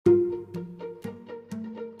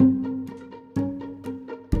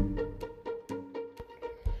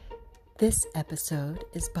This episode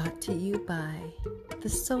is brought to you by the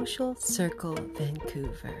Social Circle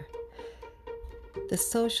Vancouver. The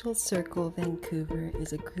Social Circle Vancouver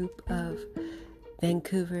is a group of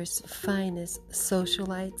Vancouver's finest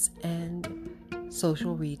socialites and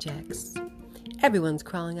social rejects. Everyone's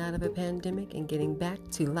crawling out of a pandemic and getting back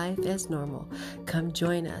to life as normal. Come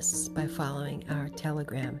join us by following our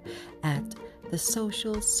Telegram at the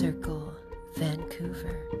Social Circle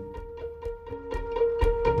Vancouver.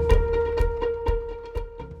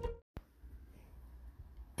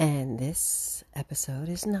 And this episode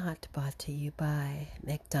is not brought to you by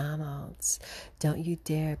McDonald's. Don't you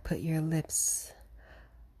dare put your lips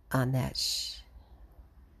on that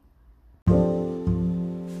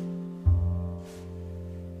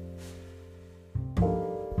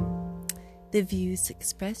The views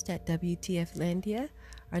expressed at WTF Landia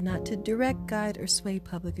are not to direct, guide, or sway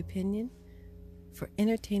public opinion, for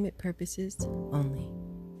entertainment purposes only.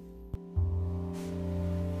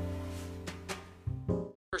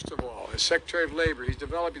 First of all, as Secretary of Labor, he's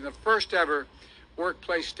developing the first ever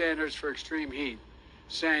workplace standards for extreme heat,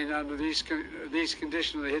 saying under these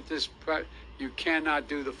conditions that hit this, you cannot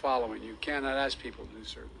do the following. You cannot ask people to do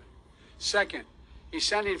certain things. Second, he's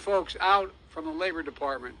sending folks out from the Labor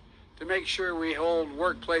Department to make sure we hold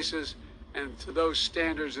workplaces and to those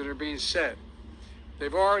standards that are being set.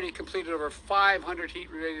 They've already completed over 500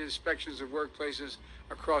 heat-related inspections of workplaces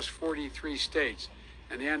across 43 states.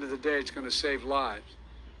 And at the end of the day, it's going to save lives.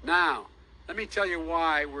 Now, let me tell you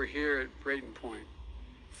why we're here at Brayton Point.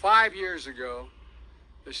 5 years ago,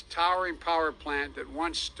 this towering power plant that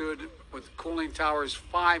once stood with cooling towers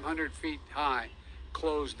 500 feet high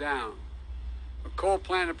closed down. The coal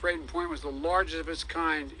plant at Brayton Point was the largest of its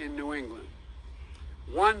kind in New England.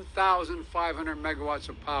 1,500 megawatts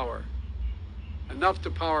of power, enough to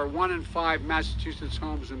power 1 in 5 Massachusetts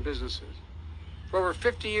homes and businesses. For over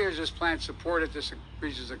 50 years, this plant supported this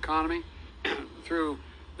region's economy through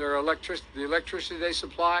the electricity they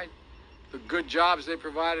supplied, the good jobs they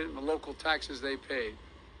provided, and the local taxes they paid.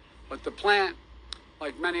 But the plant,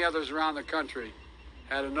 like many others around the country,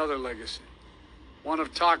 had another legacy, one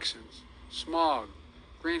of toxins, smog,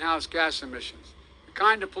 greenhouse gas emissions, the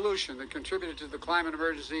kind of pollution that contributed to the climate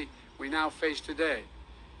emergency we now face today.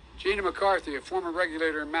 Gina McCarthy, a former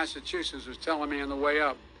regulator in Massachusetts, was telling me on the way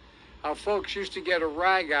up how folks used to get a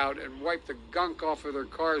rag out and wipe the gunk off of their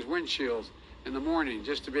car's windshields in the morning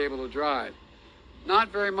just to be able to drive. Not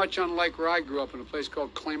very much unlike where I grew up in a place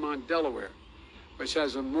called Claymont, Delaware, which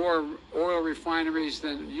has more oil refineries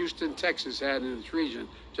than Houston, Texas had in its region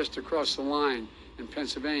just across the line in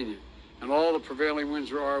Pennsylvania. And all the prevailing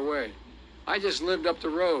winds were our way. I just lived up the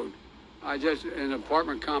road. In an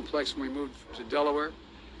apartment complex when we moved to Delaware,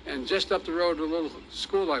 and just up the road to a little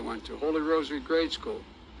school I went to, Holy Rosary Grade School.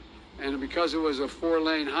 And because it was a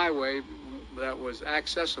 4-lane highway that was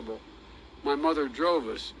accessible, my mother drove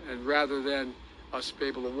us, and rather than us be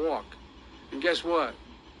able to walk. And guess what?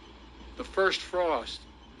 The first frost,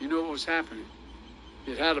 you know what was happening?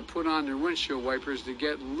 It had to put on their windshield wipers to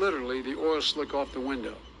get literally the oil slick off the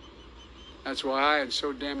window. That's why I and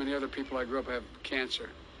so damn many other people I grew up have cancer.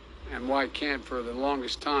 And why for the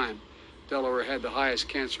longest time, Delaware had the highest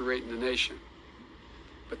cancer rate in the nation.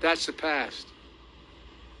 But that's the past.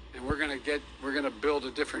 And we're gonna build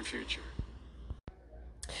a different future.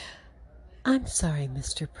 I'm sorry,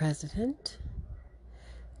 Mr. President.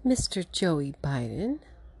 Mr. Joey Biden.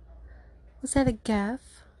 Was that a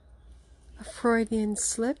gaffe? A Freudian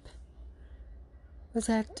slip? Was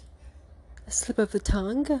that a slip of the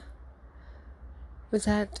tongue? Was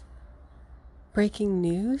that breaking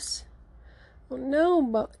news? Oh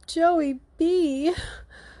no, Joey B.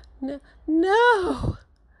 No.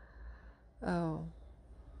 Oh.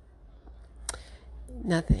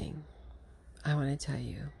 Nothing. I want to tell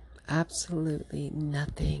you, absolutely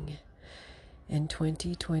nothing in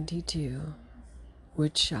 2022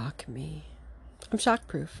 would shock me. I'm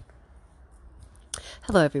shock-proof.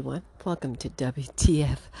 Hello, everyone. Welcome to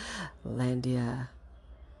WTF Landia.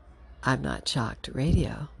 I'm Not Shocked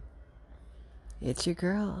Radio. It's your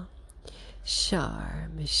girl, Char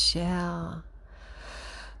Michelle.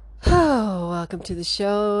 Oh, welcome to the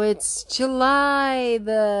show. It's July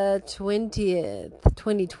the 20th,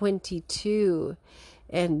 2022.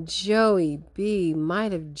 And Joey B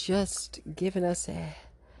might have just given us a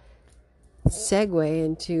segue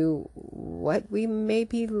into what we may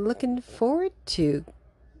be looking forward to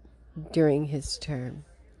during his term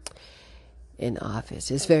in office,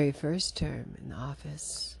 his very first term in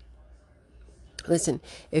office. Listen,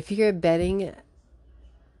 if you're a betting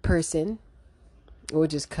person, we'll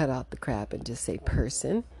just cut out the crap and just say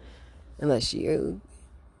person, unless you're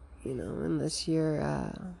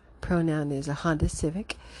pronoun is a Honda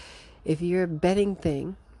Civic. If you're a betting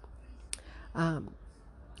thing,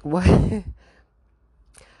 what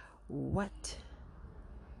what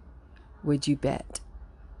would you bet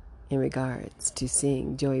in regards to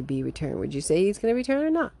seeing Joey B return? Would you say he's going to return or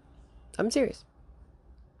not? I'm serious.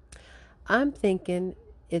 I'm thinking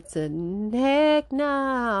it's a heck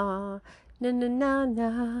no, no, no, no,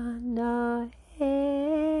 no, no,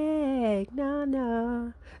 heck no,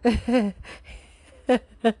 no.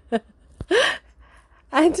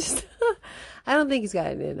 I don't think he's got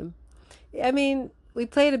it in him. I mean, we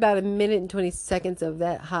played about a minute and 20 seconds of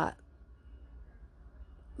that hot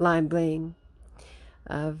line bling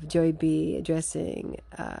of Joey B addressing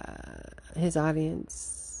his audience,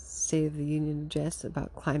 State of the Union address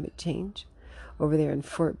about climate change over there in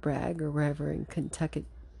Fort Bragg or wherever in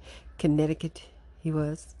Connecticut he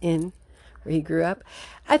was in, where he grew up.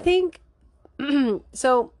 I think,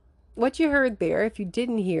 so what you heard there, if you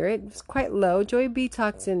didn't hear it, was quite low. Joey B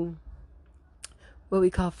talks in what we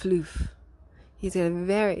call floof. He's got a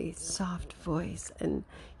very soft voice, and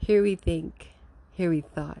here we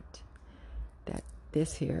thought that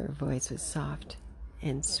this here voice was soft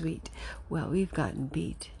and sweet. Well, we've gotten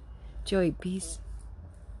beat. Joey B's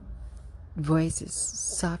voice is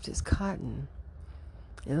soft as cotton.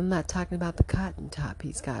 And I'm not talking about the cotton top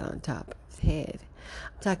he's got on top of his head.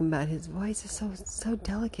 I'm talking about his voice is so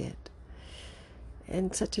delicate.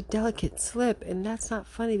 And such a delicate slip. And that's not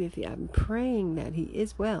funny, Biffy. I'm praying that he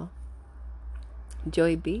is well.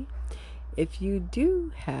 Joey B, if you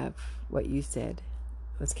do have what you said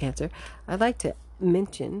was cancer, I'd like to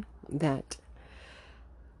mention that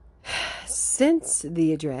since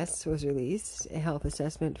the address was released, a health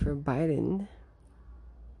assessment for Biden,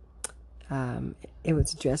 it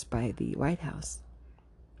was addressed by the White House.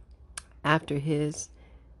 After his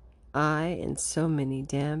 "I and so many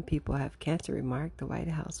damn people have cancer" remark, the White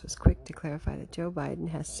House was quick to clarify that Joe Biden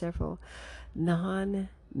has several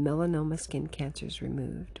non-melanoma skin cancers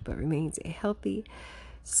removed, but remains a healthy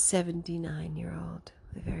 79-year-old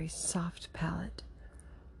with a very soft palate.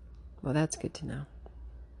 Well, that's good to know.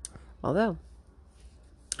 Although,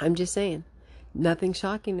 I'm just saying, nothing's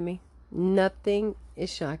shocking to me. Nothing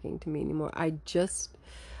is shocking to me anymore. I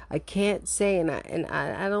can't say, and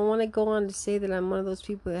I don't want to go on to say that I'm one of those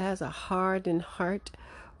people that has a hardened heart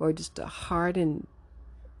or just a hardened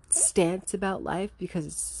stance about life because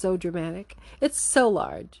it's so dramatic. It's so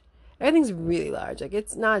large. Everything's really large. Like,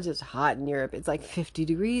 it's not just hot in Europe. It's like 50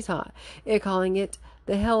 degrees hot. They're calling it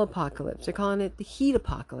the hell apocalypse. They're calling it the heat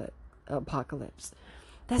apocalypse.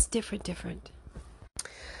 That's different.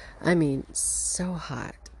 I mean, so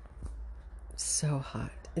hot. So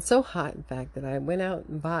hot. It's so hot, in fact, that I went out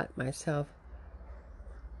and bought myself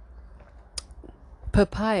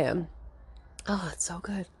papaya. Oh, it's so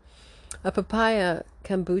good. A papaya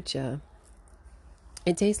kombucha.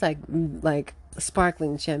 It tastes like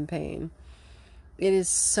sparkling champagne. It is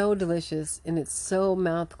so delicious, and it's so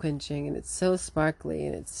mouth-quenching, and it's so sparkly,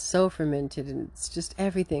 and it's so fermented, and it's just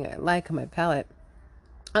everything I like on my palate.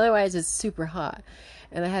 Otherwise, it's super hot,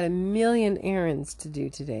 and I had a million errands to do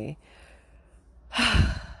today.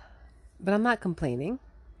 But I'm not complaining,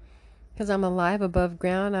 because I'm alive above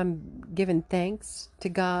ground. I'm giving thanks to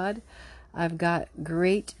God. I've got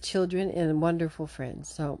great children and wonderful friends,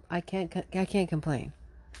 so I can't complain.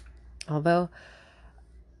 Although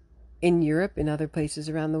in Europe and other places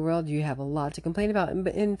around the world, you have a lot to complain about.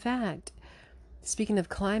 But in fact, speaking of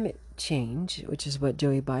climate change, which is what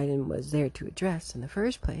Joey Biden was there to address in the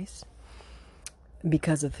first place,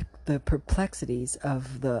 because of the perplexities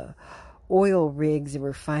of the oil rigs and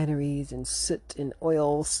refineries and soot and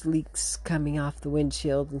oil leaks coming off the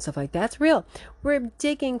windshield and stuff like that. That's real. We're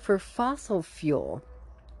digging for fossil fuel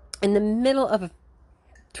in the middle of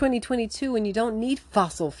 2022 when you don't need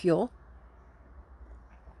fossil fuel.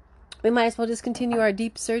 We might as well just continue our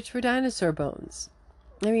deep search for dinosaur bones.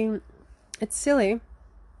 I mean, it's silly.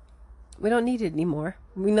 We don't need it anymore.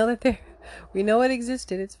 We know that we know it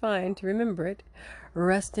existed. It's fine to remember it.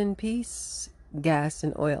 Rest in peace, gas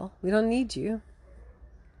and oil. We don't need you.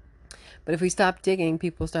 But if we stop digging,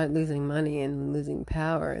 people start losing money and losing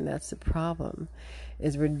power, and that's the problem.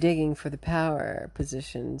 Is we're digging for the power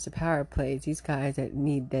positions, the power plays. These guys that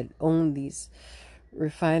own these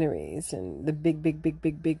refineries and the big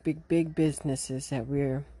businesses that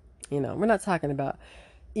we're not talking about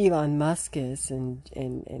Elon Musk and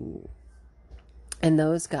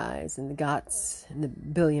those guys and the Gotts and the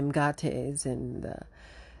William Gattes and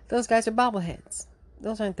those guys are bobbleheads.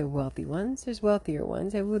 Those aren't the wealthy ones. There's wealthier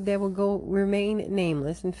ones that will remain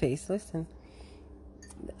nameless and faceless, and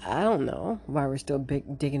I don't know why we're still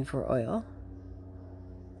digging for oil.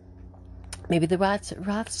 Maybe the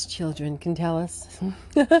Roth's children can tell us. I'm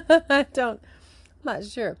not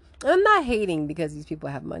sure. I'm not hating because these people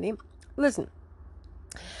have money. Listen,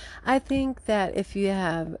 I think that if you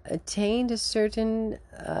have attained a certain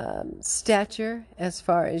stature as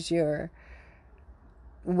far as your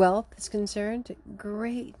wealth is concerned,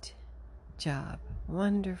 great job.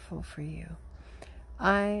 Wonderful for you.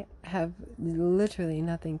 I have literally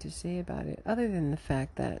nothing to say about it other than the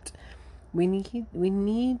fact that we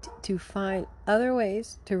need to find other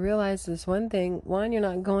ways to realize this one thing. One, you're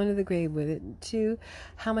not going to the grave with it. Two,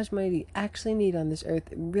 how much money do you actually need on this earth?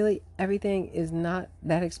 Really, everything is not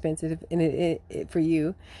that expensive for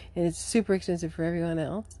you, and it's super expensive for everyone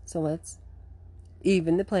else. So let's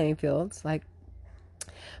even the playing fields. Like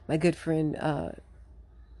my good friend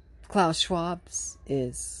Klaus Schwab's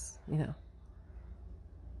is,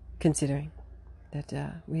 considering that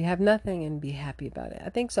we have nothing and be happy about it. I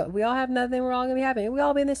think so. If we all have nothing, we're all going to be happy. We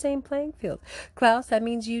all be in the same playing field. Klaus, that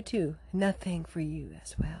means you too. Nothing for you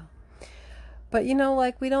as well. But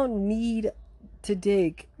we don't need to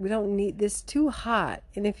dig. We don't need this too hot.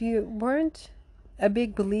 And if you weren't a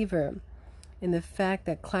big believer in the fact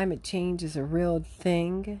that climate change is a real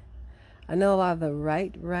thing, I know a lot of the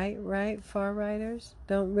far righters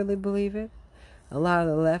don't really believe it. A lot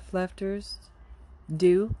of the lefters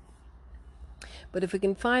do. But if we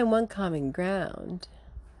can find one common ground,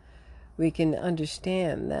 we can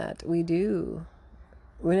understand that we're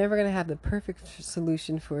never going to have the perfect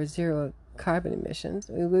solution for zero carbon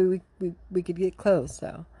emissions. We could get close,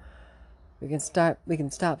 though. We can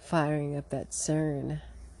stop firing up that CERN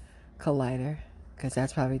collider, because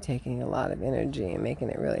that's probably taking a lot of energy and making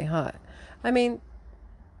it really hot. I mean,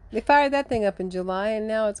 they fired that thing up in July, and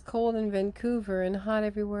now it's cold in Vancouver and hot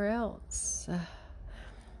everywhere else.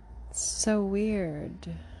 So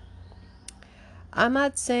weird. I'm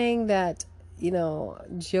not saying that,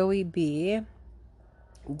 Joey B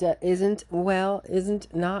isn't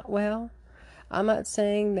not well. I'm not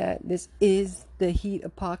saying that this is the heat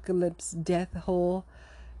apocalypse death hole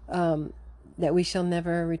that we shall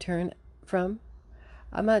never return from.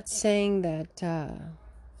 I'm not saying that,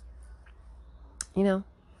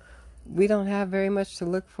 we don't have very much to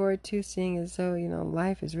look forward to, seeing as though,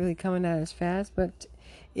 life is really coming at us fast, but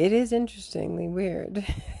it is interestingly weird.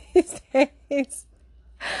 It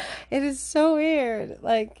is so weird.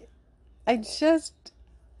 Like, I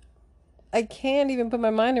can't even put my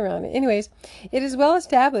mind around it. Anyways, it is well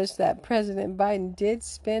established that President Biden did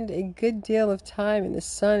spend a good deal of time in the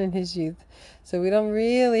sun in his youth. So we don't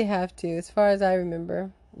really have to, as far as I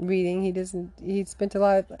remember reading, he spent a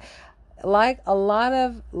lot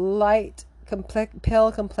of light,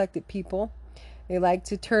 pale complected people. They like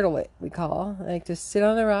to turtle it, we call. They like to sit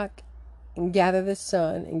on a rock and gather the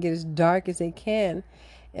sun and get as dark as they can.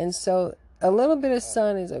 And so a little bit of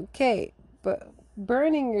sun is okay, but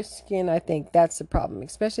burning your skin, I think that's the problem,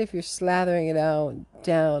 especially if you're slathering it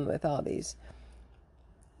down with all these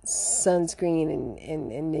sunscreen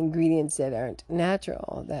and ingredients that aren't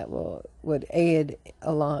natural, that would aid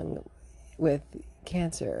along with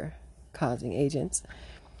cancer causing agents.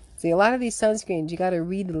 See, a lot of these sunscreens, you got to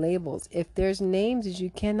read the labels. If there's names that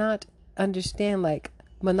you cannot understand, like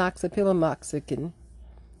monoxapilomoxicin,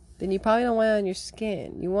 then you probably don't want it on your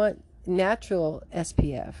skin. You want natural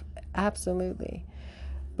SPF, absolutely.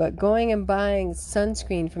 But going and buying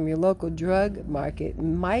sunscreen from your local drug market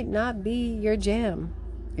might not be your jam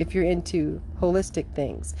if you're into holistic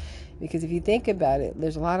things. Because if you think about it,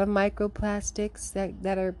 there's a lot of microplastics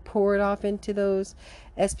that are poured off into those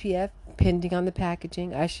SPF, depending on the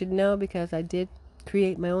packaging. I should know because I did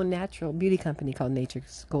create my own natural beauty company called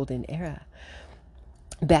Nature's Golden Era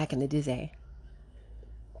back in the day.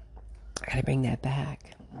 I gotta bring that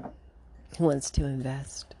back. Who wants to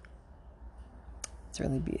invest?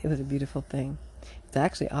 It was a beautiful thing. It's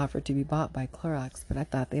actually offered to be bought by Clorox, but I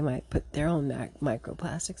thought they might put their own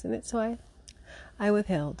microplastics in it, so I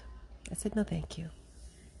withheld. I said, no, thank you.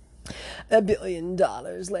 $1 billion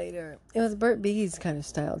later. It was Burt Bees kind of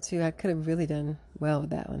style, too. I could have really done well with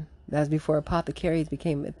that one. That was before apothecaries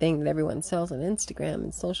became a thing that everyone sells on Instagram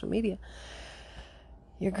and social media.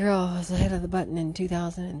 Your girl was ahead of the button in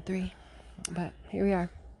 2003. But here we are.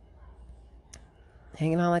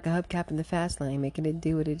 Hanging on like a hubcap in the fast lane, making it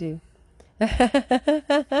do what it do.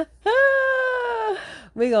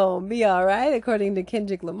 We gonna be all right, according to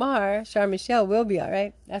Kendrick Lamar. Char Michelle will be all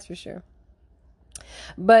right, that's for sure.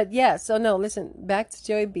 But yeah, so no, listen, back to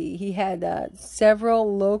Joey B. He had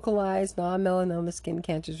several localized non-melanoma skin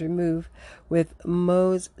cancers removed with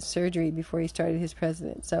Mohs surgery before he started his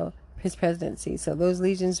presidency. So those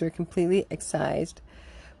lesions were completely excised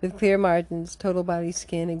with clear margins. Total body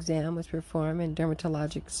skin exam was performed and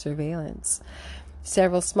dermatologic surveillance.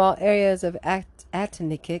 Several small areas of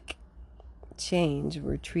actinic change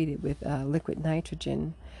were treated with liquid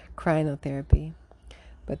nitrogen cryotherapy.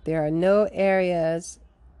 But there are no areas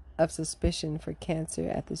of suspicion for cancer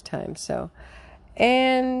at this time.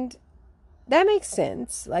 And that makes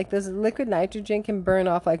sense. Like, this liquid nitrogen can burn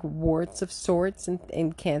off like warts of sorts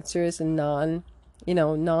and cancerous and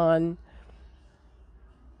non-benign,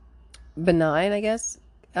 I guess,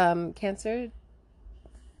 cancer.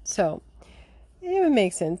 So it would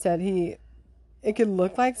make sense that it could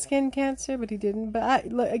look like skin cancer, but he didn't. But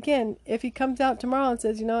again, if he comes out tomorrow and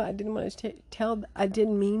says, I didn't want to I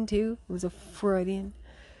didn't mean to. It was a Freudian,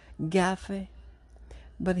 Gaffe.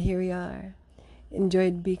 But here we are.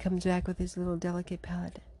 Enjoyed B comes back with his little delicate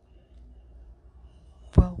palate.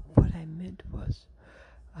 Well, what I meant was,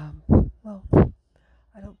 I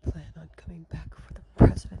don't plan on coming back for the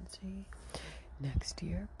presidency next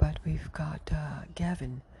year, but we've got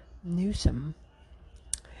Gavin Newsom.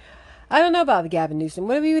 I don't know about Gavin Newsom.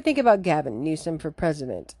 What do you think about Gavin Newsom for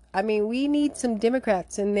president? I mean, we need some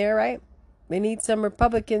Democrats in there, right? We need some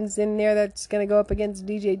Republicans in there that's going to go up against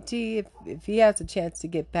DJT if he has a chance to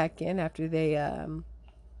get back in after they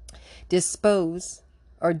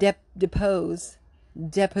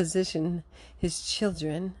deposition his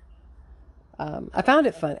children. I found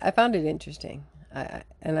it fun. I found it interesting.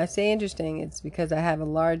 And I say interesting, it's because I have a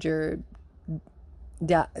larger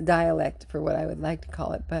dialect for what I would like to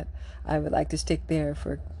call it, but I would like to stick there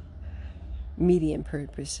for medium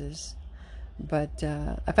purposes. But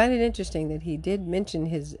I find it interesting that he did mention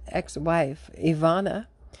his ex-wife, Ivana,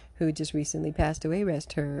 who just recently passed away,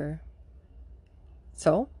 rest her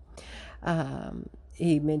soul.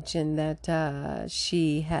 He mentioned that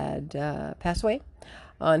she had passed away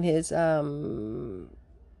on his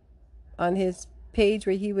page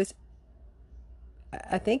where he was,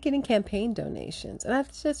 I think, getting campaign donations. And I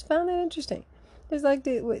just found that interesting. It's like,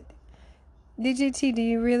 DJT, do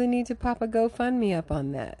you really need to pop a GoFundMe up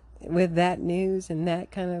on that? With that news and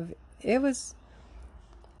that kind of, it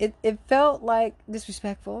felt like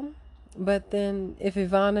disrespectful. But then if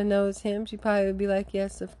Ivana knows him, she probably would be like,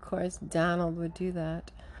 yes, of course, Donald would do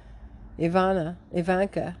that. Ivanka,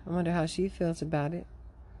 I wonder how she feels about it.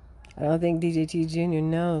 I don't think DJT Jr.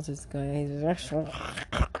 knows it's going. He's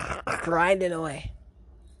grinding away.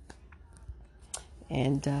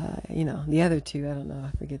 And, the other two, I don't know.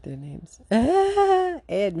 I forget their names.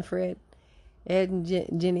 Ed and Fred. Ed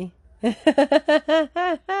and Jenny.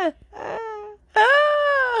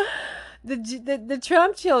 The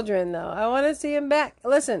Trump children, though. I want to see him back.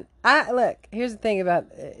 Listen, here's the thing about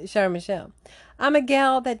Char Michelle. I'm a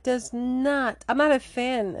gal that I'm not a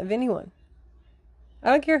fan of anyone.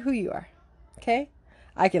 I don't care who you are. Okay?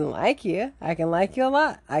 I can like you. I can like you a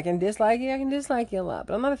lot. I can dislike you. I can dislike you a lot.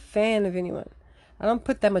 But I'm not a fan of anyone. I don't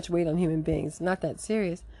put that much weight on human beings. It's not that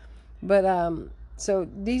serious. But, so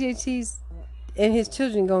DJT's and his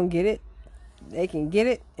children gonna get it. They can get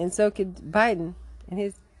it. And so could Biden and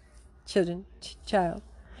his child.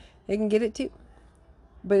 They can get it too.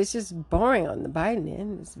 But it's just boring on the Biden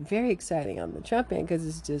end. It's very exciting on the Trump end because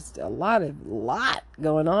it's just a lot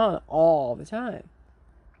going on all the time.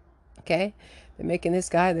 Okay? They're making this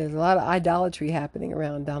guy, there's a lot of idolatry happening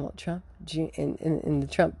around Donald Trump in the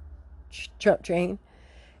Trump train.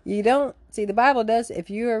 You don't see, the Bible does. If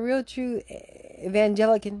you're a real true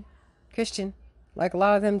evangelical Christian, like a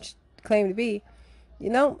lot of them claim to be,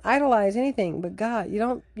 you don't idolize anything but God. You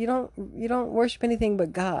don't worship anything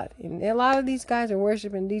but God. And a lot of these guys are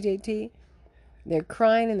worshiping DJT. They're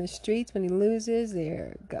crying in the streets when he loses.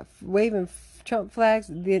 They're waving Trump flags.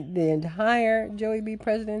 The entire Joey B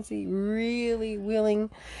presidency really willing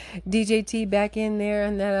DJT back in there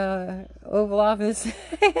in that Oval Office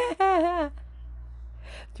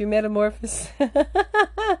through metamorphosis.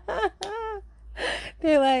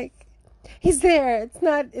 They're like, he's there. It's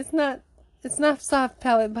not soft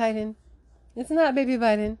palate Biden. It's not baby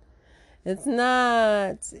Biden. It's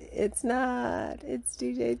not. It's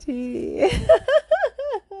DJT.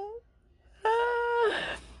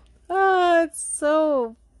 Oh, it's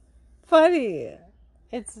so funny.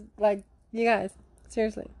 It's like, you guys,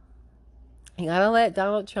 seriously, you gotta let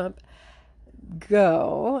Donald Trump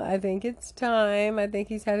go. I think it's time. I think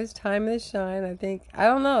he's had his time in the shine. I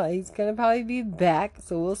don't know. He's gonna probably be back,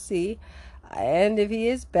 so we'll see. And if he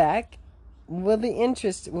is back, will the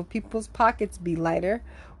interest, will people's pockets be lighter?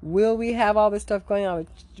 Will we have all this stuff going on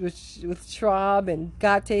with Schwab and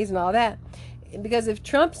Gattes and all that? Because if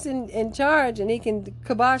Trump's in charge and he can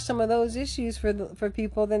kibosh some of those issues for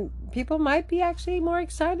people, then people might be actually more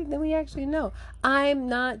excited than we actually know. I'm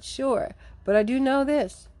not sure. But I do know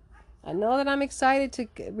this. I know that I'm excited to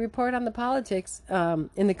report on the politics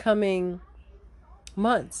in the coming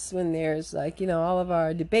months when there's all of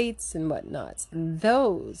our debates and whatnots.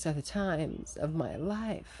 Those are the times of my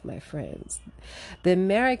life, my friends. The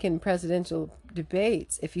American presidential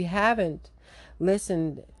debates. If you haven't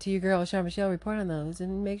listened to your girl Michelle report on those,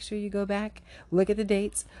 and make sure you go back, look at the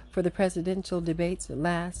dates for the presidential debates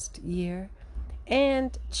last year,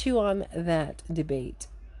 and chew on that debate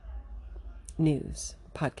news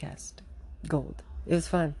podcast gold. It was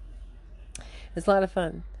fun. It's a lot of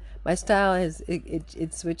fun. My style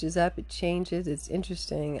it switches up, it changes. It's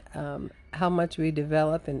interesting how much we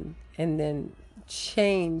develop and then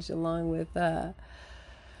change along with the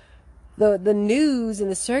news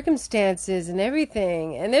and the circumstances and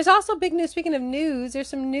everything. And there's also big news. Speaking of news, there's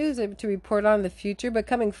some news to report on in the future. But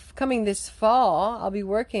coming this fall, I'll be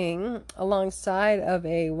working alongside of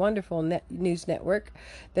a wonderful news network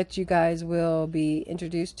that you guys will be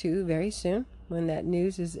introduced to very soon when that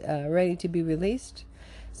news is ready to be released.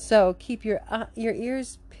 So keep your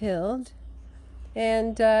ears peeled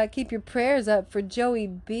and keep your prayers up for Joey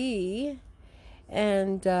B.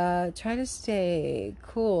 And try to stay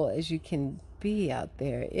cool as you can be out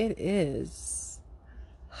there. It is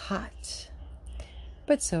hot.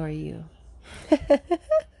 But so are you.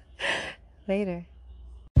 Later.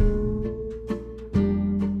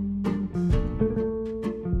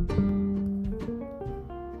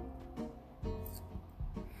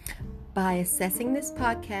 By assessing this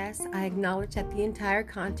podcast, I acknowledge that the entire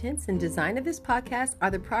contents and design of this podcast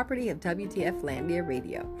are the property of WTF Landia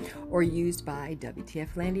Radio, or used by WTF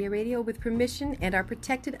Landia Radio with permission and are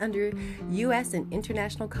protected under U.S. and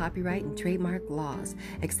international copyright and trademark laws.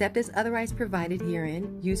 Except as otherwise provided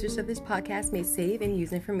herein, users of this podcast may save and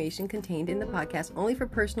use information contained in the podcast only for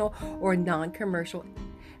personal or non-commercial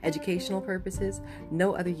educational purposes,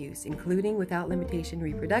 no other use, including without limitation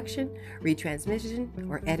reproduction, retransmission,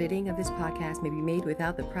 or editing of this podcast may be made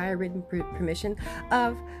without the prior written permission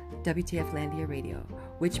of WTF Landia Radio,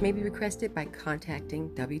 which may be requested by contacting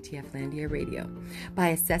WTF Landia Radio. By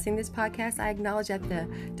assessing this podcast, I acknowledge that the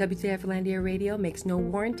WTF Landia Radio makes no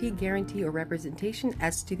warranty, guarantee, or representation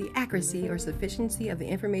as to the accuracy or sufficiency of the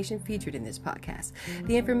information featured in this podcast.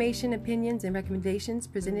 The information, opinions, and recommendations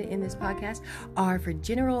presented in this podcast are for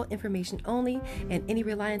general information only, and any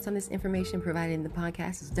reliance on this information provided in the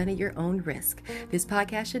podcast is done at your own risk. This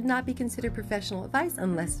podcast should not be considered professional advice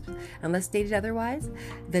unless stated otherwise.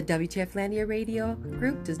 The WTF Landia Radio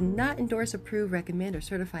Group does not endorse, approve, recommend, or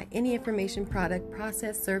certify any information, product,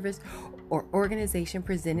 process, service, or organization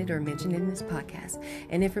presented or mentioned in this podcast.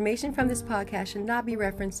 And information from this podcast should not be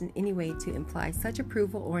referenced in any way to imply such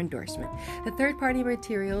approval or endorsement. The third-party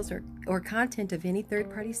materials or content of any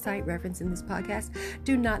third-party site referenced in this podcast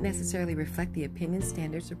do not necessarily reflect the opinions,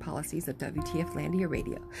 standards, or policies of WTF Landia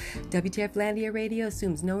Radio. WTF Landia Radio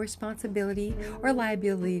assumes no responsibility or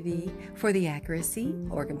liability for the accuracy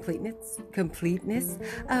or completeness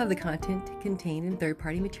of the content contained in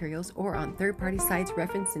third-party materials or on third-party sites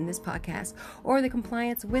referenced in this podcast, or the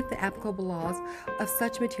compliance with the applicable laws of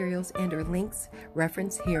such materials and or links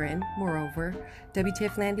referenced herein. Moreover,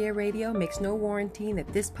 WTF Landia Radio makes no warranty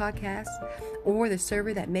that this podcast or the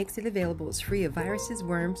server that makes it available is free of viruses,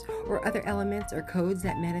 worms, or other elements or codes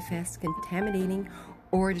that manifest contaminating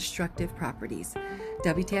or destructive properties.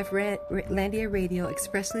 WTF Landia Radio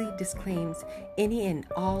expressly disclaims any and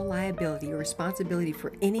all liability or responsibility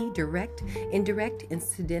for any direct, indirect,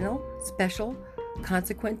 incidental, special,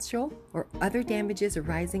 consequential, or other damages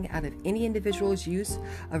arising out of any individual's use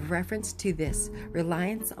of reference to this,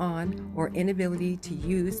 reliance on, or inability to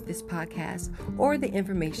use this podcast or the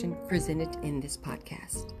information presented in this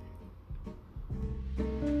podcast.